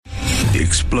The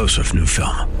explosive new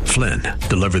film, Flynn,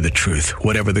 deliver the truth,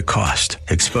 whatever the cost,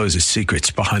 exposes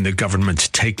secrets behind the government's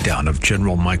takedown of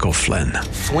General Michael Flynn.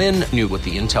 Flynn knew what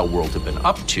the intel world had been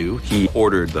up to. He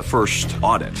ordered the first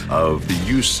audit of the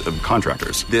use of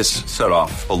contractors. This set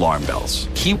off alarm bells.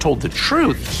 He told the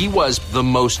truth. He was the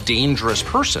most dangerous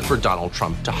person for Donald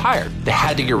Trump to hire. They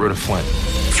had to get rid of Flynn.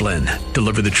 Flynn,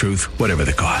 deliver the truth, whatever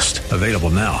the cost. Available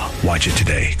now. Watch it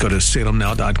today. Go to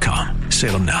salemnow.com.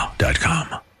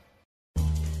 salemnow.com.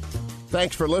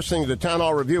 Thanks for listening to the Town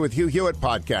Hall Review with Hugh Hewitt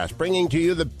podcast, bringing to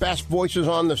you the best voices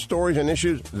on the stories and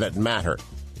issues that matter.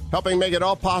 Helping make it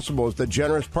all possible is the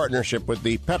generous partnership with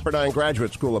the Pepperdine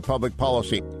Graduate School of Public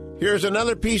Policy. Here's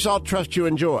another piece I'll trust you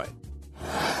enjoy.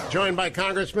 Joined by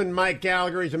Congressman Mike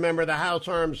Gallagher. He's a member of the House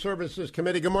Armed Services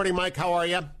Committee. Good morning, Mike. How are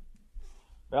you?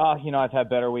 Well, I've had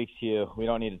better weeks, Hugh. We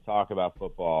don't need to talk about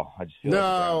football. I just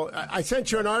feel I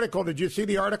sent you an article. Did you see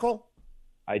the article?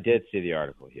 I did see the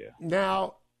article, Hugh.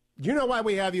 Now, do you know why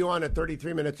we have you on at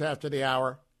 33 minutes after the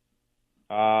hour?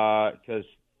 Because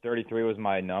 33 was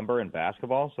my number in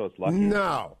basketball, so it's lucky.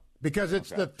 No, because it's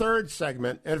the third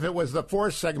segment, and if it was the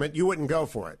fourth segment, you wouldn't go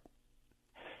for it.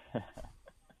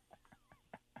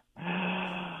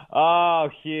 Oh,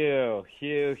 Hugh.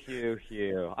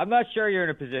 I'm not sure you're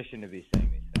in a position to be saying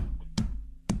these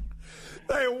things.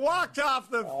 They walked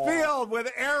off the field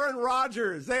with Aaron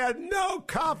Rodgers. They had no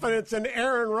confidence in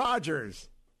Aaron Rodgers.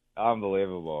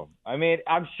 Unbelievable. I mean,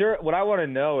 I'm sure what I want to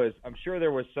know is I'm sure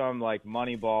there was some like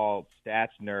Moneyball stats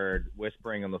nerd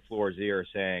whispering on LaFleur's ear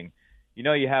saying,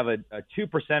 you have a 2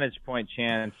 percentage point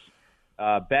chance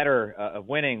better of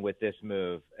winning with this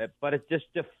move. But it just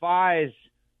defies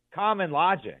common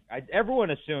logic.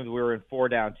 Everyone assumed we were in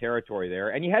 4-down territory there,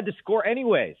 and you had to score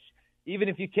anyways, even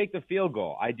if you kicked the field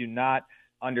goal. I do not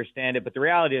understand it, but the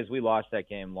reality is we lost that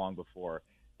game long before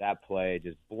that play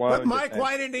just blown. But Mike,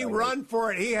 why didn't he run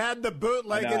for it? He had the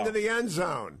bootleg into the end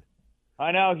zone.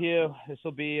 I know, Hugh. This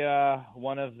will be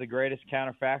one of the greatest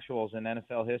counterfactuals in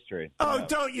NFL history. Oh,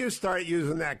 don't you start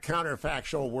using that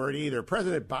counterfactual word either.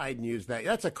 President Biden used that.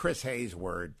 That's a Chris Hayes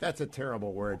word. That's a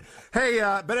terrible word. Hey,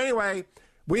 but anyway,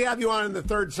 we have you on in the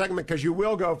third segment because you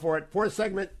will go for it. Fourth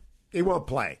segment, he won't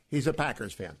play. He's a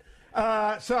Packers fan.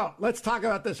 So let's talk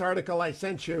about this article I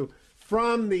sent you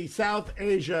from the South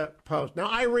Asia Post. Now,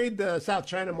 I read the South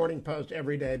China Morning Post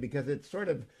every day because it's sort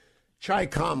of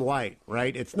Chi-Com light,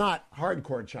 right? It's not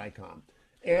hardcore Chi-Com.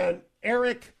 And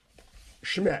Eric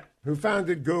Schmidt, who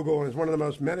founded Google and is one of the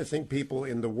most menacing people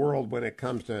in the world when it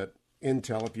comes to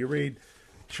intel. If you read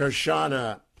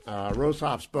Shoshana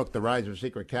Roshoff's book, The Rise of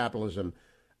Secret Capitalism,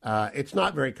 it's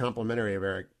not very complimentary of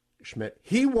Eric Schmidt.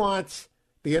 He wants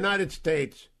the United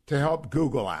States to help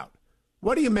Google out.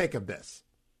 What do you make of this?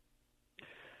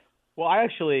 Well, I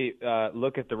actually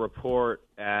look at the report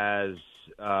as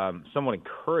somewhat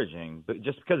encouraging, but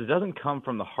just because it doesn't come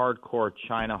from the hardcore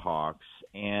China hawks,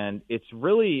 and it's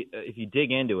really, if you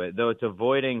dig into it, though it's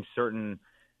avoiding certain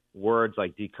words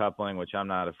like decoupling, which I'm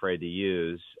not afraid to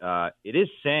use, it is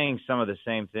saying some of the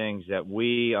same things that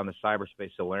we on the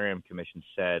Cyberspace Solarium Commission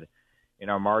said in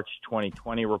our March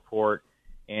 2020 report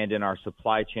and in our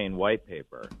supply chain white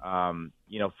paper.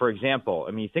 For example,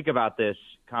 you think about this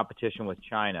competition with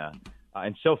China,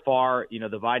 and so far,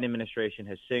 the Biden administration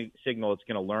has signaled it's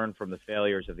going to learn from the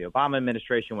failures of the Obama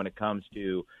administration when it comes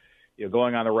to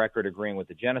going on the record agreeing with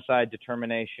the genocide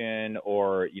determination,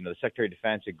 or the Secretary of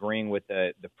Defense agreeing with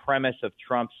the premise of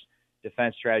Trump's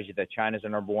defense strategy that China is the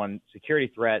number one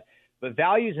security threat. But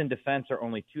values and defense are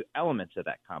only two elements of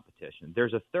that competition.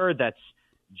 There's a third that's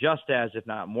just as, if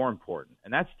not more important,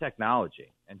 and that's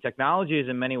technology. And technology is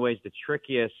in many ways the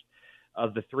trickiest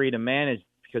of the three to manage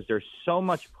because there's so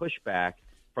much pushback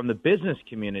from the business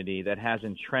community that has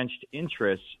entrenched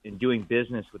interests in doing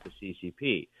business with the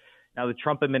CCP. Now, the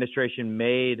Trump administration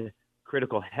made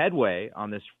critical headway on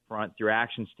this front through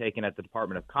actions taken at the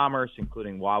Department of Commerce,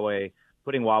 including Huawei,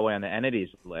 putting Huawei on the entities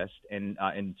list, and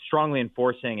strongly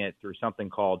enforcing it through something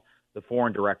called the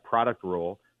Foreign Direct Product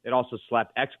Rule. It also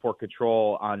slapped export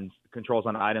controls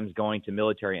on items going to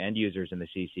military end users in the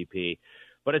CCP.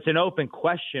 But it's an open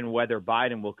question whether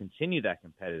Biden will continue that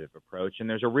competitive approach, and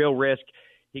there's a real risk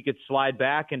he could slide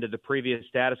back into the previous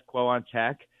status quo on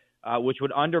tech, which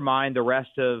would undermine the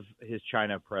rest of his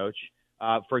China approach.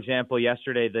 For example,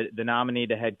 yesterday, the nominee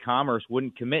to head commerce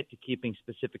wouldn't commit to keeping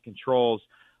specific controls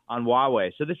on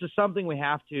Huawei. So this is something we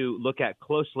have to look at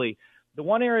closely. The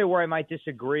one area where I might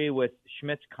disagree with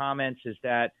Schmidt's comments is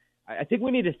that I think we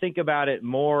need to think about it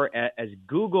more as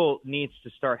Google needs to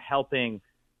start helping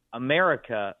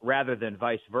America rather than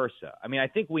vice versa. I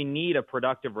think we need a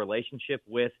productive relationship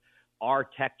with our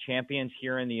tech champions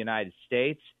here in the United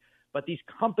States. But these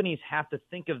companies have to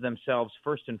think of themselves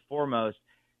first and foremost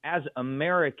as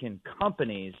American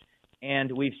companies.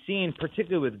 And we've seen,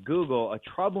 particularly with Google, a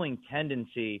troubling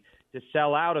tendency to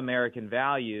sell out American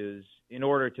values in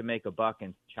order to make a buck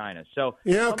in China. So,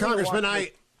 Congressman,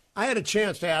 I had a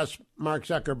chance to ask Mark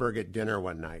Zuckerberg at dinner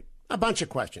one night a bunch of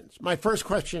questions. My first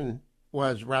question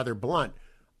was rather blunt.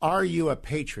 Are you a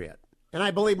patriot? And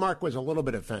I believe Mark was a little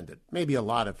bit offended, maybe a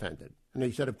lot offended. And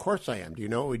he said, of course I am. Do you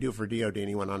know what we do for DOD? And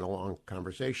he went on a long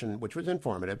conversation, which was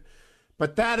informative.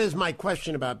 But that is my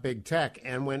question about big tech.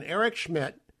 And when Eric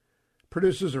Schmidt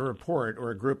produces a report, or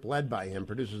a group led by him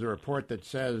produces a report that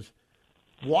says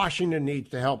Washington needs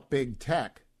to help big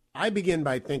tech, I begin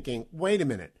by thinking, wait a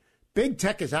minute, big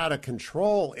tech is out of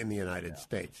control in the United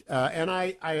States. And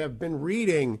I have been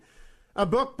reading a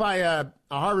book by a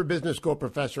Harvard Business School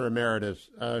professor emeritus,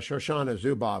 Shoshana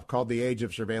Zuboff, called The Age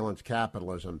of Surveillance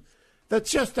Capitalism,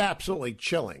 that's just absolutely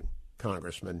chilling,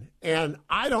 Congressman. And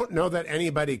I don't know that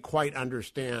anybody quite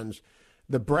understands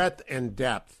the breadth and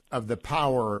depth of the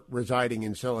power residing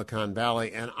in Silicon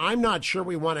Valley. And I'm not sure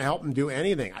we want to help them do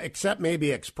anything except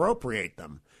maybe expropriate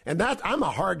them. And that I'm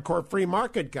a hardcore free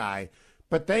market guy,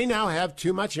 but they now have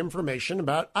too much information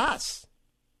about us.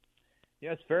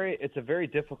 Yeah, it's a very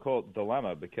difficult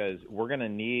dilemma because we're going to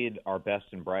need our best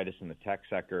and brightest in the tech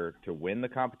sector to win the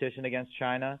competition against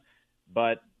China.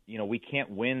 But, we can't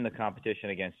win the competition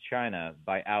against China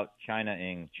by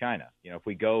out-China-ing China. If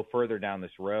we go further down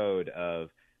this road of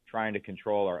trying to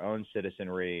control our own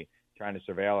citizenry, trying to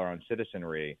surveil our own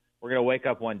citizenry, we're going to wake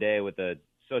up one day with a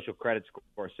social credit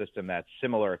score system that's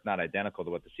similar, if not identical,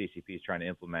 to what the CCP is trying to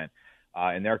implement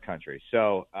in their country.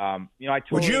 So, I totally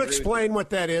Would you explain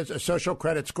what that is, a social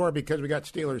credit score, because we got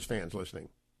Steelers fans listening?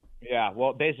 Yeah,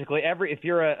 well, basically, if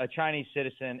you're a Chinese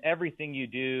citizen, everything you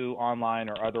do online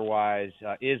or otherwise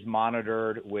is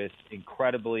monitored with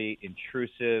incredibly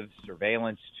intrusive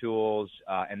surveillance tools,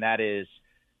 and that is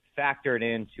factored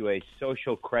into a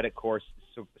social credit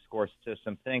score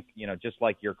system. Think, just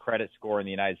like your credit score in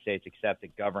the United States, except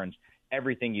it governs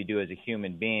everything you do as a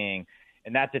human being.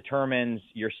 And that determines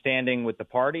your standing with the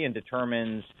party and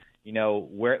determines,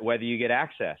 whether you get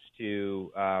access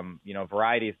to, a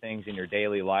variety of things in your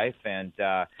daily life. And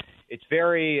it's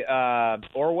very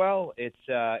Orwell.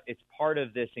 It's part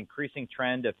of this increasing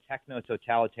trend of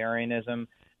techno-totalitarianism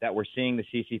that we're seeing the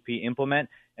CCP implement.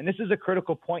 And this is a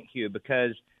critical point, Hugh,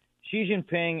 because Xi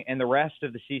Jinping and the rest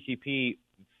of the CCP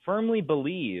firmly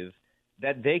believe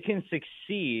that they can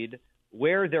succeed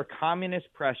where their communist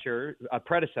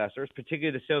predecessors,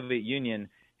 particularly the Soviet Union,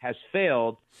 has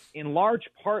failed, in large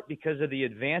part because of the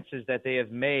advances that they have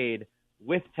made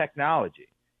with technology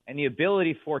and the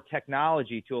ability for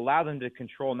technology to allow them to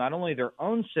control not only their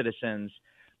own citizens,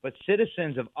 but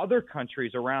citizens of other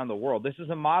countries around the world. This is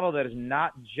a model that is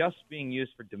not just being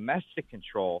used for domestic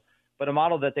control, but a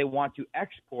model that they want to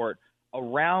export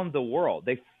around the world.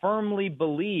 They firmly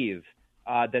believe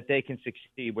that they can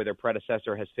succeed where their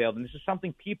predecessor has failed. And this is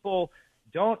something people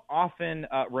don't often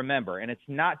remember. And it's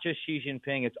not just Xi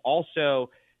Jinping. It's also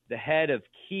the head of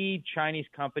key Chinese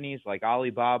companies like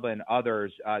Alibaba and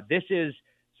others. This is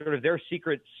sort of their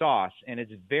secret sauce, and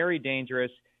it's very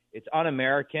dangerous. It's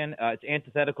un-American. It's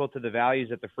antithetical to the values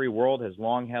that the free world has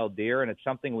long held dear, and it's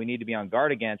something we need to be on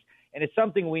guard against. And it's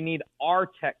something we need our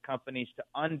tech companies to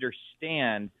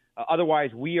understand.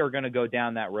 Otherwise, we are going to go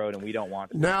down that road, and we don't want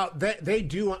to. Now, they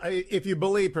do, if you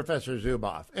believe Professor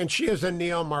Zuboff, and she is a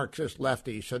neo-Marxist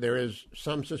lefty, so there is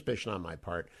some suspicion on my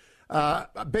part.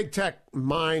 Big tech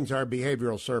mines our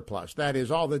behavioral surplus. That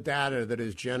is all the data that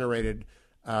is generated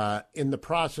in the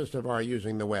process of our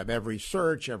using the web. Every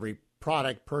search, every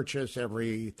product purchase,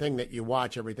 everything that you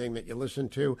watch, everything that you listen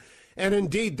to. And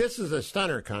indeed, this is a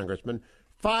stunner, Congressman.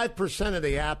 5% of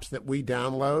the apps that we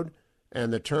download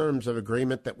and the terms of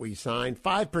agreement that we sign,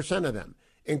 5% of them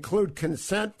include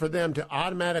consent for them to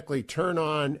automatically turn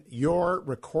on your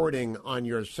recording on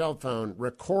your cell phone,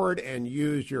 record and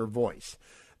use your voice.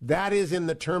 That is in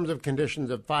the terms of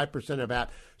conditions of 5% of apps.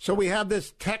 So we have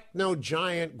this techno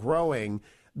giant growing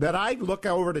that I look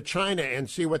over to China and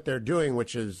see what they're doing,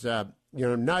 which is,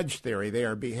 nudge theory. They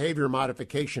are behavior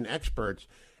modification experts,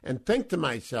 and think to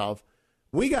myself,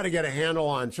 we got to get a handle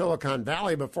on Silicon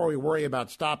Valley before we worry about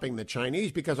stopping the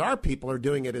Chinese, because our people are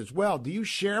doing it as well. Do you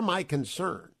share my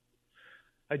concern?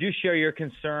 I do share your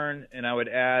concern, and I would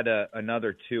add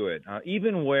another to it.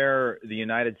 Even where the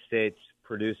United States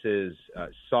produces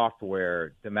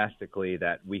software domestically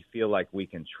that we feel like we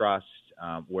can trust,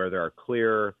 where there are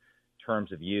clear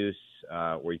terms of use,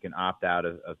 where you can opt out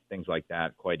of things like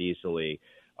that quite easily.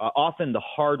 Often the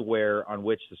hardware on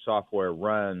which the software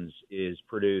runs is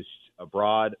produced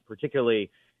abroad, particularly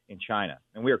in China.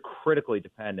 And we are critically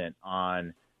dependent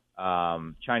on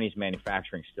Chinese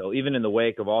manufacturing still. Even in the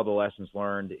wake of all the lessons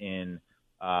learned in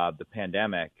the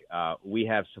pandemic, we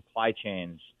have supply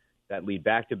chains that lead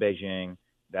back to Beijing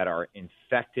that are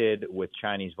infected with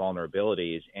Chinese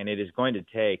vulnerabilities, and it is going to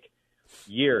take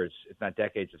years, if not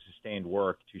decades, of sustained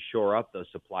work to shore up those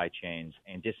supply chains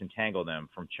and disentangle them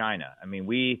from China. I mean,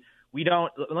 we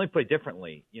don't. Let me put it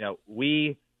differently.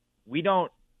 We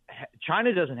don't.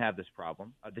 China doesn't have this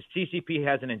problem. The CCP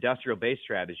has an industrial base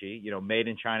strategy. Made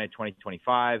in China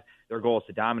 2025. Their goal is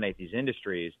to dominate these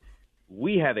industries.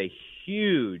 We have a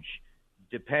huge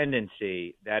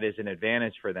dependency that is an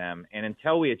advantage for them. And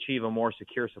until we achieve a more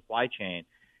secure supply chain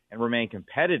and remain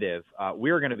competitive,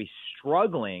 we are going to be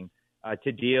struggling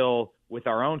to deal with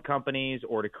our own companies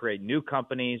or to create new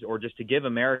companies or just to give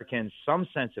Americans some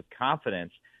sense of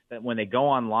confidence that when they go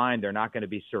online, they're not going to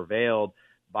be surveilled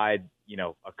by,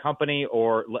 a company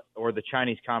or the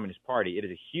Chinese Communist Party. It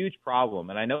is a huge problem.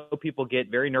 And I know people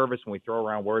get very nervous when we throw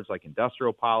around words like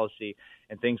industrial policy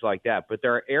and things like that. But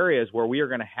there are areas where we are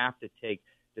going to have to take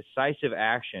decisive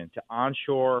action to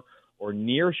onshore or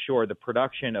nearshore the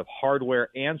production of hardware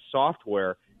and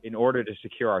software in order to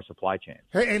secure our supply chains.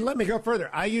 Hey, let me go further.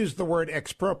 I use the word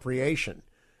expropriation.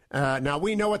 Now,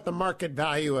 we know what the market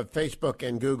value of Facebook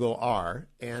and Google are,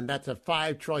 and that's a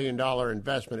 $5 trillion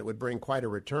investment. It would bring quite a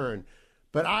return.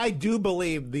 But I do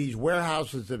believe these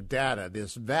warehouses of data,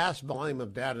 this vast volume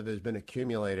of data that has been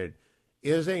accumulated,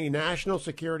 is a national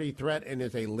security threat and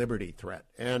is a liberty threat.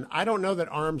 And I don't know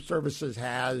that armed services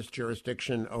has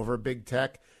jurisdiction over big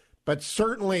tech, but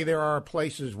certainly there are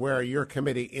places where your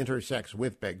committee intersects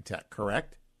with big tech,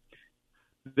 correct?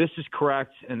 This is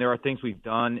correct, and there are things we've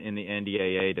done in the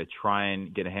NDAA to try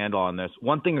and get a handle on this.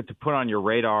 One thing to put on your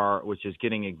radar, which is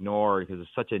getting ignored because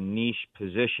it's such a niche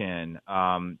position,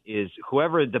 is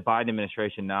whoever the Biden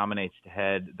administration nominates to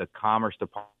head the Commerce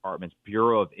Department's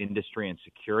Bureau of Industry and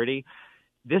Security.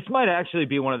 This might actually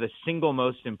be one of the single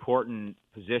most important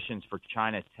positions for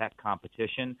China's tech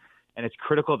competition, and it's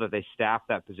critical that they staff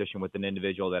that position with an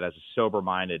individual that has a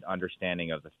sober-minded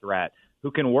understanding of the threat, who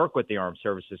can work with the Armed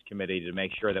Services Committee to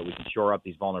make sure that we can shore up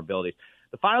these vulnerabilities.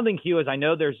 The final thing, Hugh, is I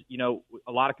know there's,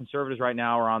 a lot of conservatives right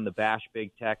now are on the bash big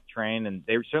tech train, and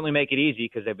they certainly make it easy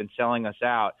because they've been selling us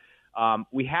out.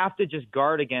 We have to just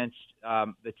guard against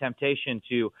the temptation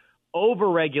to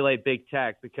overregulate big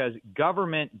tech because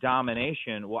government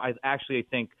domination will, I actually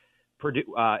think,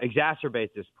 exacerbate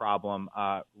this problem,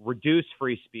 reduce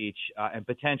free speech, and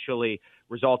potentially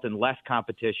result in less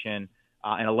competition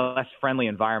and a less friendly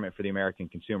environment for the American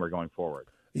consumer going forward.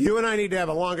 You and I need to have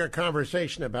a longer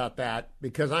conversation about that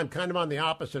because I'm kind of on the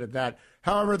opposite of that.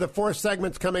 However, the fourth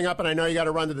segment's coming up, and I know you got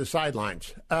to run to the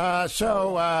sidelines. Wow.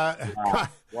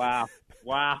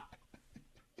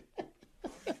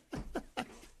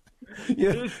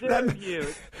 Too soon, Hugh.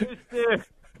 Too soon.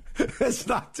 It's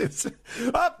not too soon.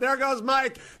 Oh, there goes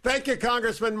Mike. Thank you,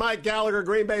 Congressman Mike Gallagher,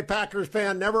 Green Bay Packers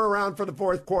fan, never around for the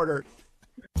fourth quarter.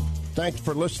 Thanks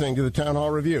for listening to the Town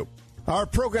Hall Review. Our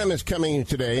program is coming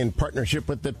today in partnership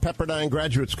with the Pepperdine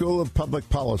Graduate School of Public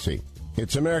Policy.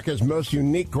 It's America's most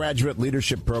unique graduate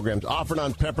leadership programs offered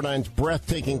on Pepperdine's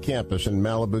breathtaking campus in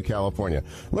Malibu, California.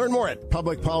 Learn more at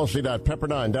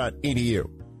publicpolicy.pepperdine.edu.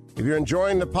 If you're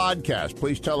enjoying the podcast,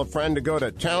 please tell a friend to go to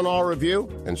Town Hall Review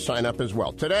and sign up as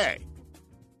well today.